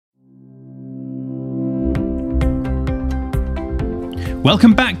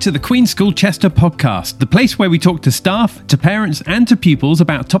Welcome back to the Queen's School Chester podcast, the place where we talk to staff, to parents and to pupils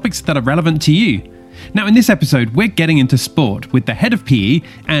about topics that are relevant to you. Now in this episode we're getting into sport with the head of PE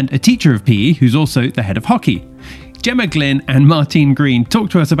and a teacher of PE who's also the head of hockey. Gemma Glynn and Martine Green talk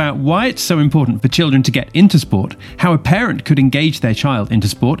to us about why it's so important for children to get into sport, how a parent could engage their child into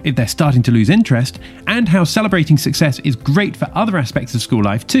sport if they're starting to lose interest, and how celebrating success is great for other aspects of school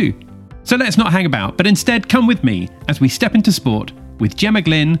life too. So let's not hang about, but instead come with me as we step into sport with Gemma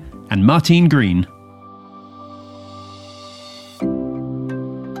Glynn and Martine Green.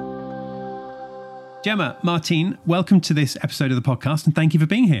 Gemma, Martine, welcome to this episode of the podcast and thank you for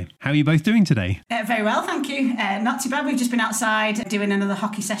being here. How are you both doing today? Very well, thank you. Not too bad. We've just been outside doing another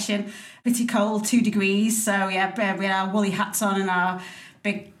hockey session. Pretty cold, 2 degrees. So yeah, we had our woolly hats on and our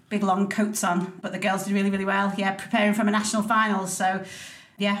big long coats on. But the girls did really well. Yeah, preparing for a national finals. So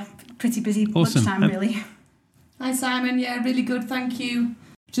yeah, pretty busy lunchtime really. Hi Simon, yeah, really good, thank you.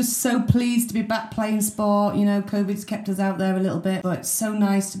 Just so pleased to be back playing sport. You know, COVID's kept us out there a little bit, but it's so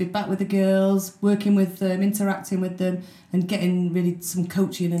nice to be back with the girls, working with them, interacting with them and getting really some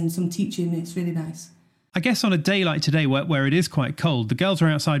coaching and some teaching. It's really nice. I guess on a day like today where it is quite cold, the girls are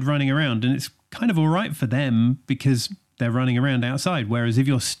outside running around and it's kind of all right for them because they're running around outside. Whereas if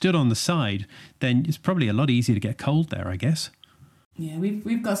you're stood on the side, then it's probably a lot easier to get cold there, I guess. Yeah,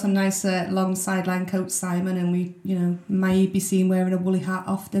 we've got some nice long sideline coats, Simon, and we, may be seen wearing a woolly hat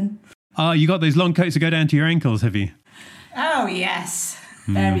often. Oh, you got those long coats that go down to your ankles, have you? Oh, yes.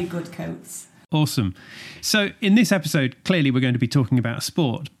 Very good coats. Awesome. So in this episode, clearly we're going to be talking about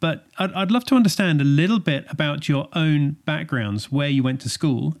sport, but I'd love to understand a little bit about your own backgrounds, where you went to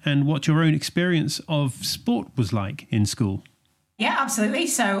school and what your own experience of sport was like in school. Yeah, absolutely.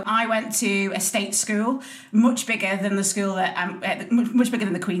 So I went to a state school, much bigger than the school that much bigger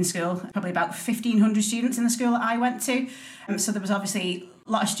than the Queen's School. Probably about 1,500 students in the school that I went to. So there was obviously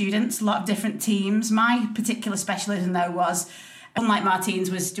a lot of students, a lot of different teams. My particular specialism though was, unlike Martine's,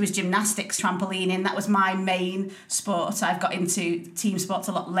 was gymnastics, trampolining. That was my main sport. I've got into team sports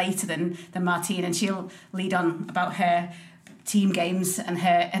a lot later than Martine, and she'll lead on about her team games and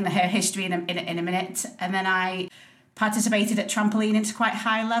her history in a minute. And then I participated at trampoline to quite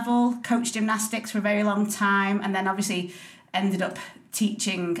high level, coached gymnastics for a very long time, and then obviously ended up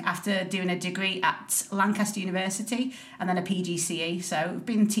teaching after doing a degree at Lancaster University and then a PGCE. So I've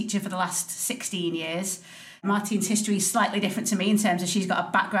been a teacher for the last 16 years. Martine's history is slightly different to me in terms of she's got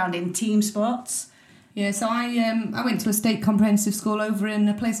a background in team sports. Yeah, so I went to a state comprehensive school over in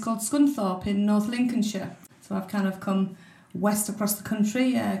a place called Scunthorpe in North Lincolnshire. So I've kind of come west across the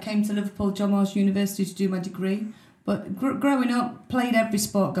country, came to Liverpool John Moores University to do my degree. But growing up, played every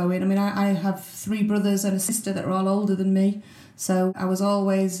sport going. I mean, I have 3 brothers and a sister that are all older than me. So I was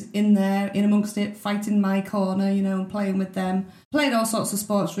always in there, in amongst it, fighting my corner, and playing with them. Played all sorts of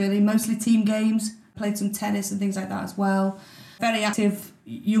sports, really, mostly team games. Played some tennis and things like that as well. Very active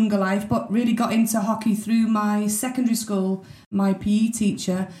younger life, but really got into hockey through my secondary school. My PE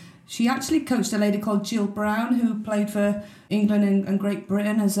teacher, she actually coached a lady called Jill Brown, who played for England and Great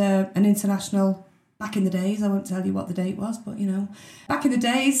Britain as an international. Back in the days, I won't tell you what the date was, but, back in the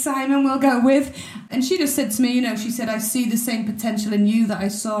days, Simon will go with. And she just said to me, she said, I see the same potential in you that I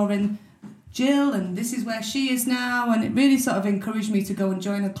saw in Jill, and this is where she is now. And it really sort of encouraged me to go and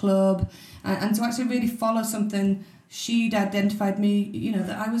join a club and to actually really follow something she'd identified me,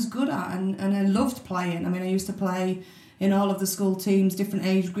 that I was good at and I loved playing. I mean, I used to play in all of the school teams, different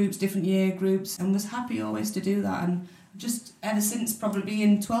age groups, different year groups, and was happy always to do that. And just ever since probably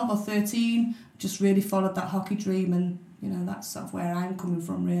being 12 or 13, just really followed that hockey dream, and that's sort of where I'm coming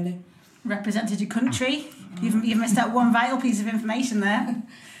from, really. Represented your country. You've missed out one vital piece of information there.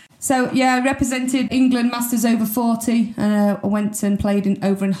 So yeah, I represented England Masters over 40, and I went and played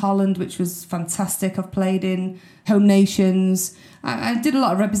over in Holland, which was fantastic. I've played in home nations. I did a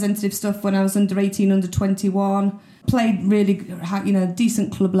lot of representative stuff when I was under 18, under 21. Played really,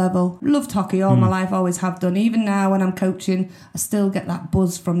 decent club level. Loved hockey all my life, always have done. Even now when I'm coaching, I still get that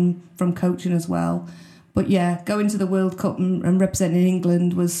buzz from coaching as well. But yeah, going to the World Cup and representing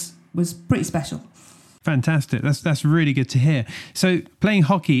England was pretty special. Fantastic. That's really good to hear. So playing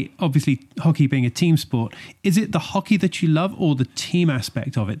hockey, obviously hockey being a team sport, is it the hockey that you love or the team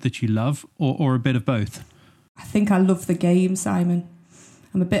aspect of it that you love, or a bit of both? I think I love the game, Simon.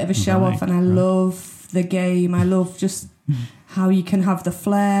 I'm a bit of a show-off and I love the game. I love just how you can have the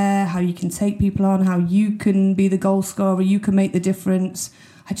flair, how you can take people on, how you can be the goal scorer, you can make the difference.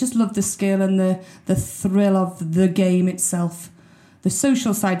 I just love the skill and the thrill of the game itself. The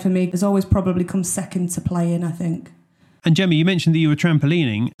social side for me has always probably come second to playing, I think. And Gemma, you mentioned that you were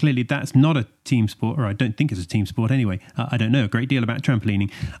trampolining. Clearly, that's not a team sport, or I don't think it's a team sport anyway. I don't know a great deal about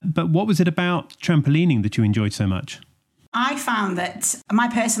trampolining. But what was it about trampolining that you enjoyed so much? I found that my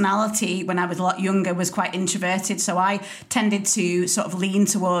personality when I was a lot younger was quite introverted, so I tended to sort of lean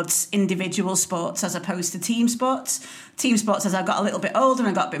towards individual sports as opposed to team sports. Team sports as I got a little bit older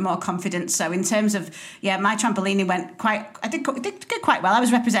and I got a bit more confident. So in terms of, my trampolining I did quite well. I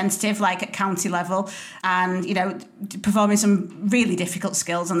was representative, like at county level, and, performing some really difficult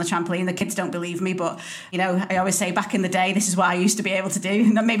skills on the trampoline. The kids don't believe me, but, I always say back in the day, this is what I used to be able to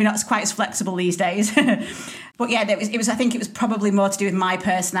do. Maybe not quite as flexible these days. But yeah, I think it was probably more to do with my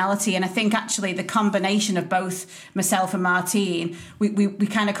personality. And I think actually the combination of both myself and Martine, we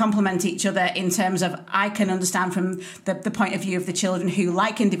kind of complement each other in terms of I can understand from the point of view of the children who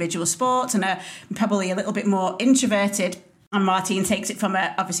like individual sports and are probably a little bit more introverted. And Martine takes it from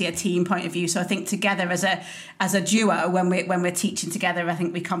obviously a team point of view. So I think together as a duo, when we're teaching together, I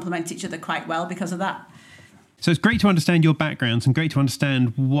think we complement each other quite well because of that. So it's great to understand your backgrounds and great to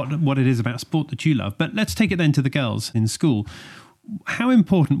understand what it is about sport that you love. But let's take it then to the girls in school. How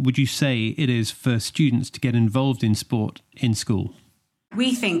important would you say it is for students to get involved in sport in school?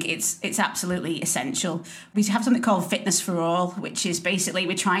 We think it's absolutely essential. We have something called Fitness for All, which is basically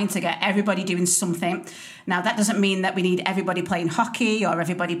we're trying to get everybody doing something. Now, that doesn't mean that we need everybody playing hockey or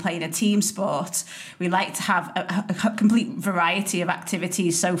everybody playing a team sport. We like to have a complete variety of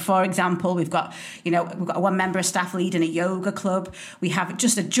activities. So, for example, we've got one member of staff leading a yoga club. We have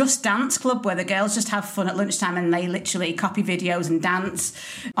just a Just Dance club where the girls just have fun at lunchtime and they literally copy videos and dance.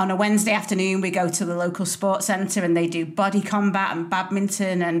 On a Wednesday afternoon, we go to the local sports centre and they do body combat and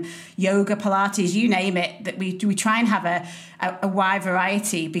badminton and yoga, Pilates, you name it. That we try and have a wide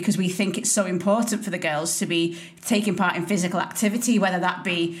variety because we think it's so important for the girls to be taking part in physical activity, whether that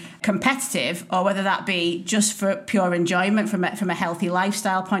be competitive or whether that be just for pure enjoyment from a healthy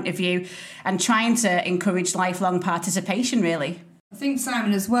lifestyle point of view, and trying to encourage lifelong participation, really. I think,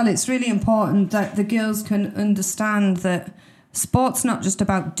 Simon, as well, it's really important that the girls can understand that sport's not just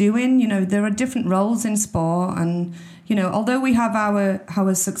about doing. There are different roles in sport, and although we have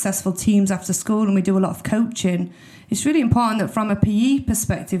our successful teams after school and we do a lot of coaching, it's really important that from a PE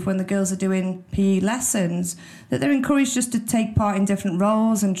perspective, when the girls are doing PE lessons, that they're encouraged just to take part in different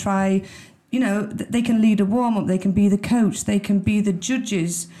roles and try, they can lead a warm-up, they can be the coach, they can be the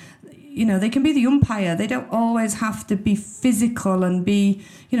judges, they can be the umpire. They don't always have to be physical and be,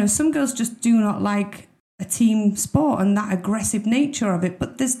 some girls just do not like a team sport and that aggressive nature of it,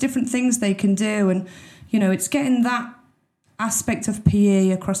 but there's different things they can do, and it's getting that aspect of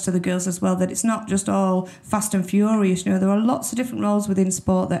PE across to the girls as well, that it's not just all fast and furious. There are lots of different roles within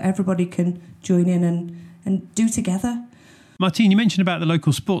sport that everybody can join in and do together. Martine, you mentioned about the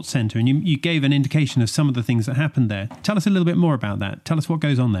local sports centre and you gave an indication of some of the things that happened there. Tell us a little bit more about that. Tell us what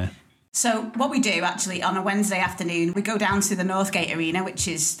goes on there. So what we do actually on a Wednesday afternoon, we go down to the Northgate Arena, which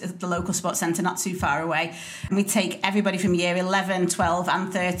is the local sports centre not too far away. And we take everybody from year 11, 12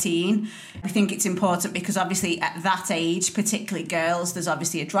 and 13. We think it's important because obviously at that age, particularly girls, there's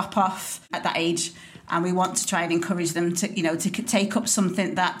obviously a drop-off at that age. And we want to try and encourage them to, to take up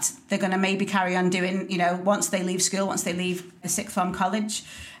something that they're going to maybe carry on doing, once they leave school, once they leave the sixth form college.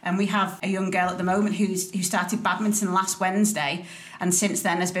 And we have a young girl at the moment who started badminton last Wednesday, and since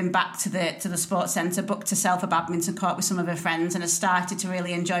then has been back to the sports centre, booked herself a badminton court with some of her friends, and has started to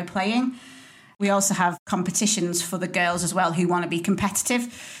really enjoy playing. We also have competitions for the girls as well who want to be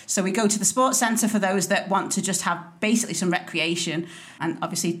competitive. So we go to the sports centre for those that want to just have basically some recreation and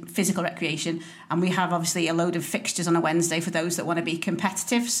obviously physical recreation. And we have obviously a load of fixtures on a Wednesday for those that want to be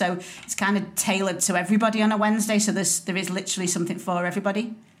competitive. So it's kind of tailored to everybody on a Wednesday. So there is literally something for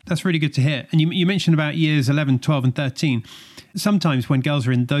everybody. That's really good to hear. And you mentioned about years 11, 12 and 13. Sometimes when girls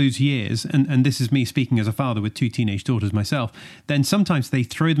are in those years, and this is me speaking as a father with two teenage daughters myself, then sometimes they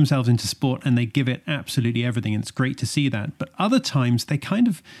throw themselves into sport and they give it absolutely everything. And it's great to see that. But other times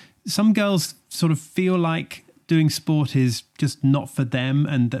some girls sort of feel like doing sport is just not for them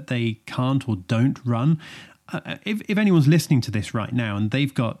and that they can't or don't run. If anyone's listening to this right now and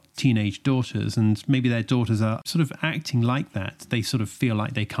they've got teenage daughters and maybe their daughters are sort of acting like that, they sort of feel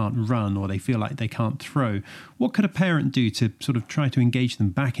like they can't run or they feel like they can't throw, what could a parent do to sort of try to engage them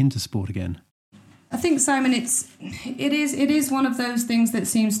back into sport again? I think, Simon, it is one of those things that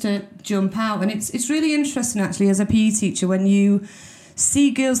seems to jump out, and it's really interesting actually as a PE teacher when you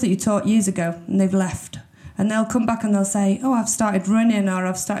see girls that you taught years ago and they've left. And they'll come back and they'll say, oh, I've started running or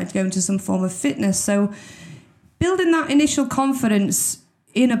I've started going to some form of fitness. So building that initial confidence,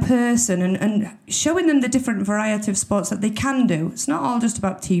 in a person and showing them the different variety of sports that they can do. It's not all just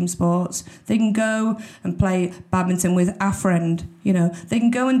about team sports. They can go and play badminton with a friend, you know. They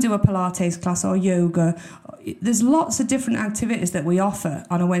can go and do a Pilates class or yoga. There's lots of different activities that we offer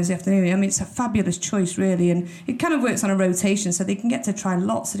on a Wednesday afternoon. I mean, it's a fabulous choice, really, and it kind of works on a rotation, so they can get to try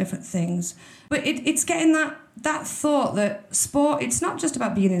lots of different things. But it's getting that thought that sport, it's not just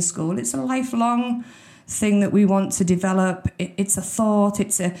about being in school, it's a lifelong thing that we want to develop. It's a thought,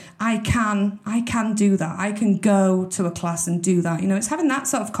 I can do that. I can go to a class and do that. You know, it's having that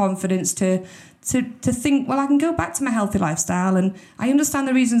sort of confidence to think, well, I can go back to my healthy lifestyle and I understand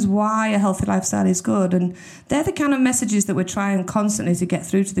the reasons why a healthy lifestyle is good. And they're the kind of messages that we're trying constantly to get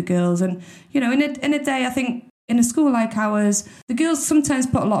through to the girls. And, you know, in a day, I think, in a school like ours, the girls sometimes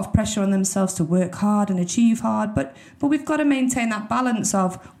put a lot of pressure on themselves to work hard and achieve hard, but we've got to maintain that balance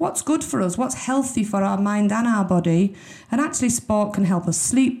of what's good for us, what's healthy for our mind and our body. And actually sport can help us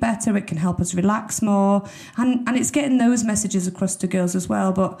sleep better, it can help us relax more, and it's getting those messages across to girls as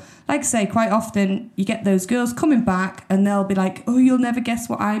well. But like I say, quite often you get those girls coming back and they'll be like, oh, you'll never guess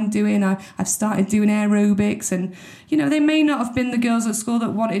what I'm doing. I've started doing aerobics. And, you know, they may not have been the girls at school that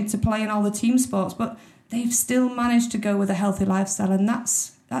wanted to play in all the team sports, but they've still managed to go with a healthy lifestyle, and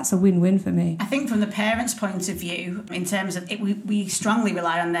that's a win-win for me. I think from the parents' point of view, in terms of it, we strongly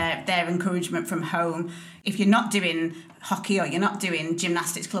rely on their encouragement from home. If you're not doing hockey or you're not doing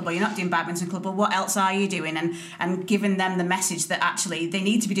gymnastics club or you're not doing badminton club, well, what else are you doing? And giving them the message that actually they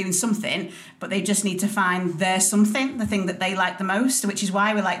need to be doing something, but they just need to find their something, the thing that they like the most, which is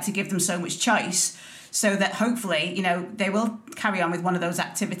why we like to give them so much choice, so that hopefully, you know, they will carry on with one of those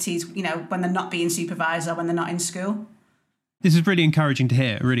activities, you know, when they're not being supervised or when they're not in school. This is really encouraging to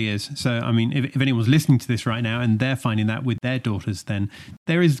hear. It really is. So, I mean, if anyone's listening to this right now and they're finding that with their daughters, then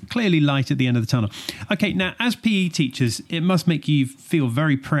there is clearly light at the end of the tunnel. Okay, now, as PE teachers, it must make you feel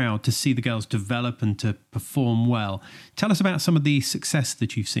very proud to see the girls develop and to perform well. Tell us about some of the success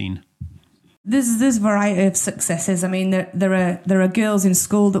that you've seen. There's a variety of successes. I mean, there are girls in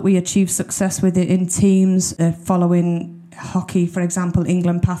school that we achieve success with it in teams, following hockey, for example,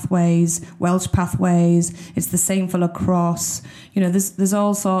 England pathways, Welsh pathways. It's the same for lacrosse. You know, there's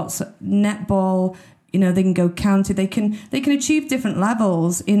all sorts. Netball. You know, they can go county. They can achieve different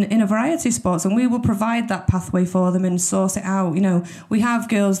levels in a variety of sports, and we will provide that pathway for them and source it out. You know, we have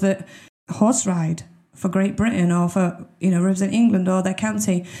girls that horse ride for Great Britain or for, you know, represent England or their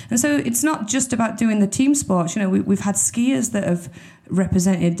county. And so it's not just about doing the team sports. You know, we've had skiers that have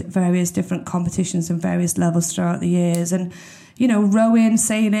represented various different competitions and various levels throughout the years. And, you know, rowing,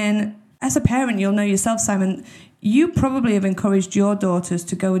 sailing. As a parent, you'll know yourself, Simon, you probably have encouraged your daughters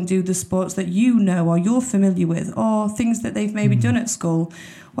to go and do the sports that you know or you're familiar with, or things that they've maybe done at school.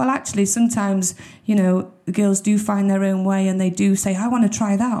 Well, actually, sometimes, you know, the girls do find their own way and they do say, I want to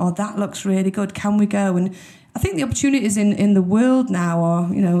try that, or that looks really good, can we go? And I think the opportunities in the world now,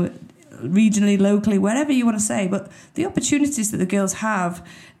 or, you know, regionally, locally, wherever you want to say, but the opportunities that the girls have,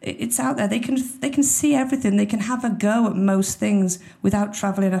 it's out there. They can see everything. They can have a go at most things without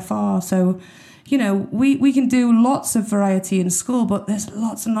travelling afar. So, you know, we can do lots of variety in school, but there's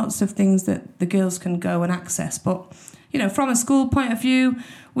lots and lots of things that the girls can go and access. But, you know, from a school point of view,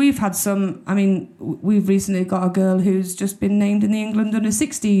 we've had some, I mean, we've recently got a girl who's just been named in the England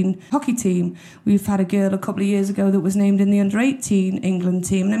under-16 hockey team. We've had a girl a couple of years ago that was named in the under-18 England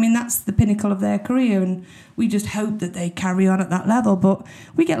team. And I mean, that's the pinnacle of their career, and we just hope that they carry on at that level. But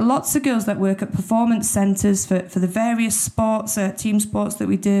we get lots of girls that work at performance centres for the various sports, team sports that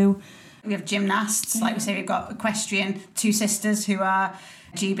we do. We have gymnasts, like we say, we've got equestrian, two sisters who are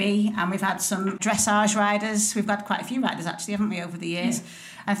GB, and we've had some dressage riders. We've had quite a few riders, actually, haven't we, over the years? Yeah.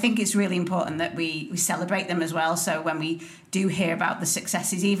 I think it's really important that we celebrate them as well. So when we do hear about the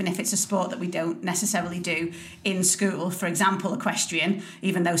successes, even if it's a sport that we don't necessarily do in school, for example, equestrian,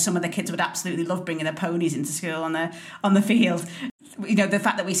 even though some of the kids would absolutely love bringing their ponies into school on the field. You know, the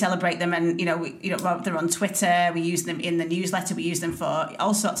fact that we celebrate them, and they're on Twitter, we use them in the newsletter, we use them for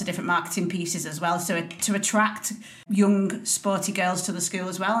all sorts of different marketing pieces as well, so to attract young sporty girls to the school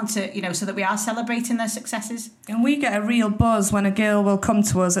as well, and to, you know, so that we are celebrating their successes. And we get a real buzz when a girl will come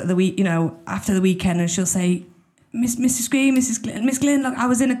to us at the week, you know, after the weekend, and she'll say, Mrs. Green, Miss Glynn, look, I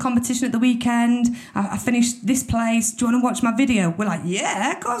was in a competition at the weekend. I finished this place. Do you want to watch my video? We're like,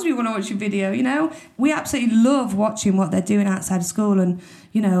 yeah, of course we want to watch your video, you know. We absolutely love watching what they're doing outside of school, and,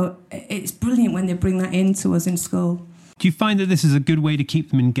 you know, it's brilliant when they bring that into us in school. Do you find that this is a good way to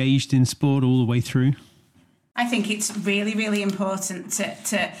keep them engaged in sport all the way through? I think it's really, really important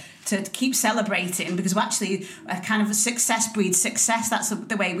to to keep celebrating, because actually a kind of success breeds success. That's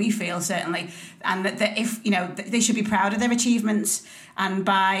the way we feel, certainly. And that if, they should be proud of their achievements, and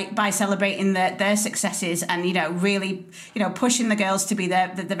by celebrating their successes and, really, pushing the girls to be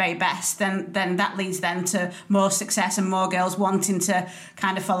the very best, then that leads then to more success and more girls wanting to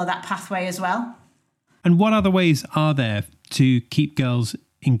kind of follow that pathway as well. And what other ways are there to keep girls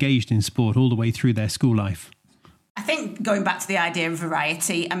engaged in sport all the way through their school life? I think going back to the idea of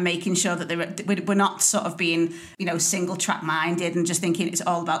variety and making sure that we're not sort of being, single track minded and just thinking it's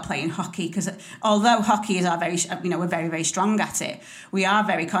all about playing hockey. Because although hockey is we're very, very strong at it, we are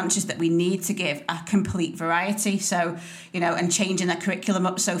very conscious that we need to give a complete variety. So, and changing their curriculum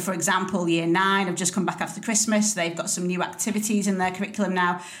up. So, for example, Year 9 have just come back after Christmas. They've got some new activities in their curriculum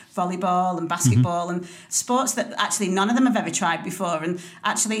now, volleyball and basketball and sports that actually none of them have ever tried before. And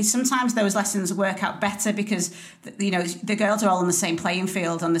actually, sometimes those lessons work out better because the girls are all on the same playing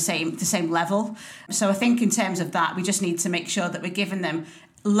field, on the same level. So I think in terms of that, we just need to make sure that we're giving them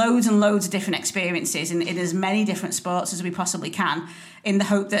loads and loads of different experiences in as many different sports as we possibly can, in the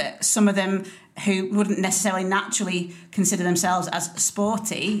hope that some of them who wouldn't necessarily naturally consider themselves as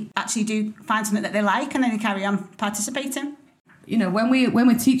sporty actually do find something that they like and then they carry on participating. When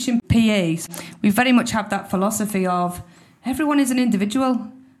we're teaching PE, we very much have that philosophy of everyone is an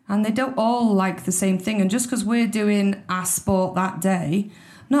individual. And they don't all like the same thing. And just because we're doing our sport that day,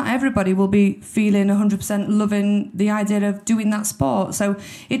 not everybody will be feeling 100% loving the idea of doing that sport. So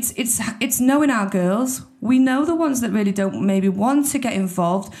it's knowing our girls. We know the ones that really don't maybe want to get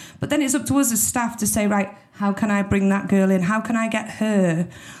involved. But then it's up to us as staff to say, right, how can I bring that girl in? How can I get her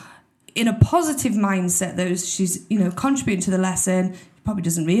in a positive mindset that she's, contributing to the lesson? Probably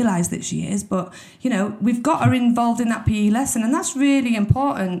doesn't realise that she is, but we've got her involved in that PE lesson, and that's really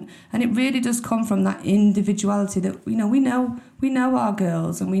important. And it really does come from that individuality that we know our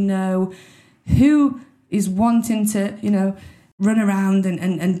girls, and we know who is wanting to run around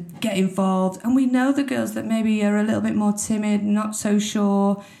and get involved, and we know the girls that maybe are a little bit more timid, not so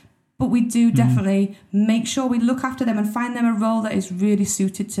sure, but we do definitely make sure we look after them and find them a role that is really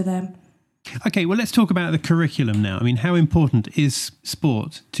suited to them. Okay, well, let's talk about the curriculum now. I mean, how important is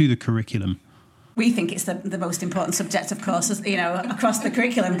sport to the curriculum? We think it's the most important subject, of course, across the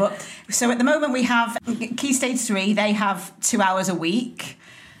curriculum. But so at the moment we have Key Stage 3, they have 2 hours a week.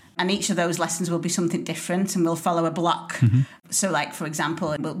 And each of those lessons will be something different and we'll follow a block. Mm-hmm. So like, for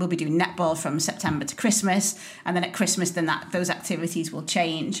example, we'll be doing netball from September to Christmas. And then at Christmas, then those activities will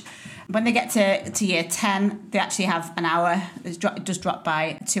change. When they get to Year 10, they actually have an hour. It does drop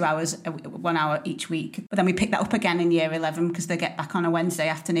by 2 hours, 1 hour each week. But then we pick that up again in Year 11 because they get back on a Wednesday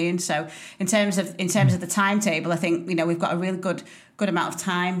afternoon. So in terms of the timetable, I think, we've got a really good amount of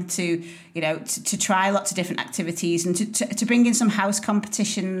time to try lots of different activities and to bring in some house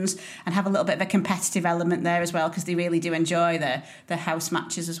competitions and have a little bit of a competitive element there as well, because they really do enjoy the house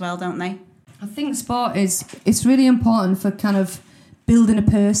matches as well, don't they? I think sport it's really important for kind of building a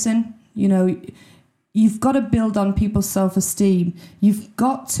person. You've got to build on people's self-esteem. You've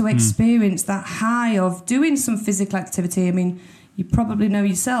got to experience that high of doing some physical activity. I mean, you probably know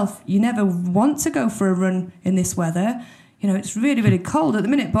yourself, you never want to go for a run in this weather. It's really, really cold at the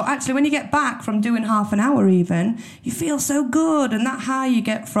minute. But actually, when you get back from doing half an hour even, you feel so good. And that high you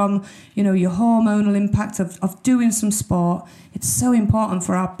get from, your hormonal impact of doing some sport, it's so important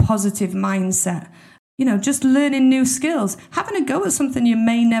for our positive mindset. Just learning new skills, having a go at something you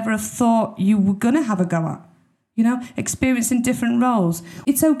may never have thought you were going to have a go at. Experiencing different roles.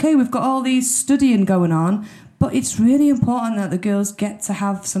 It's okay, we've got all these studying going on, but it's really important that the girls get to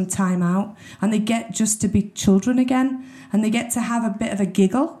have some time out and they get just to be children again and they get to have a bit of a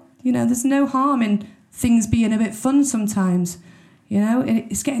giggle. There's no harm in things being a bit fun sometimes.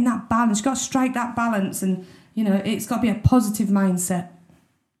 It's getting that balance. You've got to strike that balance and, it's got to be a positive mindset.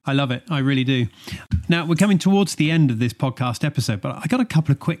 I love it. I really do. Now, we're coming towards the end of this podcast episode, but I got a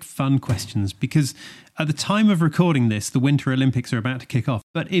couple of quick fun questions because at the time of recording this, the Winter Olympics are about to kick off.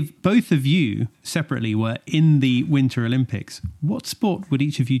 But if both of you separately were in the Winter Olympics, what sport would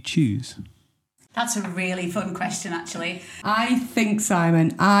each of you choose? That's a really fun question, actually. I think,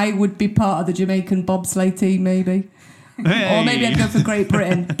 Simon, I would be part of the Jamaican bobsleigh team, maybe. Hey. Or maybe I'd go for Great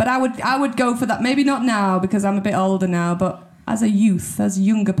Britain. But I would go for that. Maybe not now because I'm a bit older now, but as a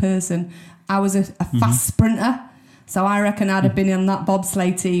younger person, I was a fast sprinter. So I reckon I'd have been in that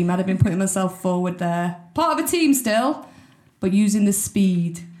bobsleigh team. I'd have been putting myself forward there. Part of a team still, but using the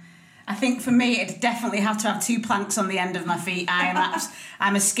speed. I think for me, it'd definitely have to have 2 planks on the end of my feet.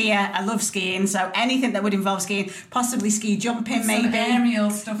 I'm a skier. I love skiing. So anything that would involve skiing, possibly ski jumping, maybe. Some aerial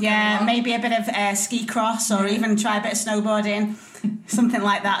stuff. Yeah, maybe a bit of ski cross or even try a bit of snowboarding. Something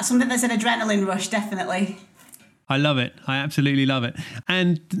like that. Something that's an adrenaline rush, definitely. I love it. I absolutely love it.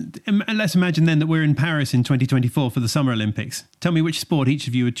 And let's imagine then that we're in Paris in 2024 for the Summer Olympics. Tell me which sport each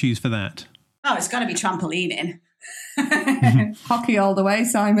of you would choose for that. Oh, it's got to be trampolining. Hockey all the way,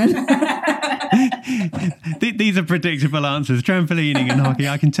 Simon. These are predictable answers. Trampolining and hockey.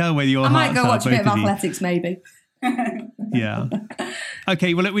 I can tell where your hearts are. I might go watch a bit of athletics, maybe. Yeah.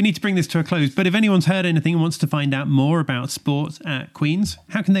 Okay, well, look, we need to bring this to a close. But if anyone's heard anything and wants to find out more about sport at Queen's,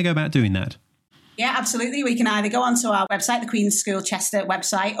 how can they go about doing that? Yeah, absolutely. We can either go onto our website, the Queen's School Chester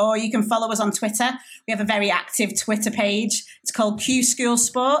website, or you can follow us on Twitter. We have a very active Twitter page. It's called Q School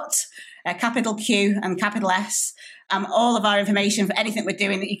Sport, capital Q and capital S. All of our information for anything we're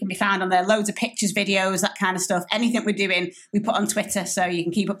doing that you can be found on there, loads of pictures, videos, that kind of stuff. Anything we're doing, we put on Twitter so you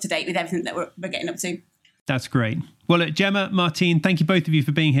can keep up to date with everything that we're getting up to. That's great. Well, look, Gemma, Martine, thank you both of you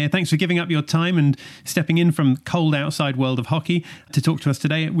for being here. Thanks for giving up your time and stepping in from the cold outside world of hockey to talk to us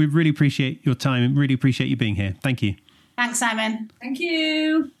today. We really appreciate your time and really appreciate you being here. Thank you. Thanks, Simon. Thank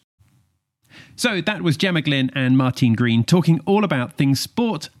you. So that was Gemma Glynn and Martine Green talking all about things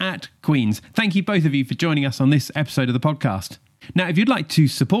sport at Queen's. Thank you both of you for joining us on this episode of the podcast. Now, if you'd like to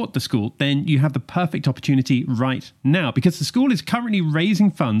support the school, then you have the perfect opportunity right now because the school is currently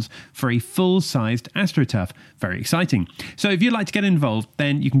raising funds for a full-sized AstroTurf. Very exciting. So if you'd like to get involved,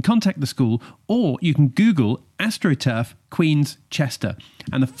 then you can contact the school or you can Google AstroTurf Queen's Chester.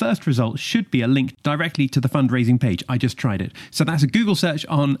 And the first result should be a link directly to the fundraising page. I just tried it. So that's a Google search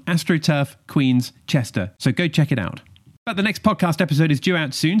on AstroTurf Queen's Chester. So go check it out. But the next podcast episode is due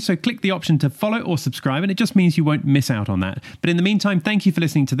out soon, so click the option to follow or subscribe, and it just means you won't miss out on that. But in the meantime, thank you for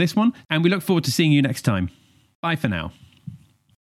listening to this one, and we look forward to seeing you next time. Bye for now.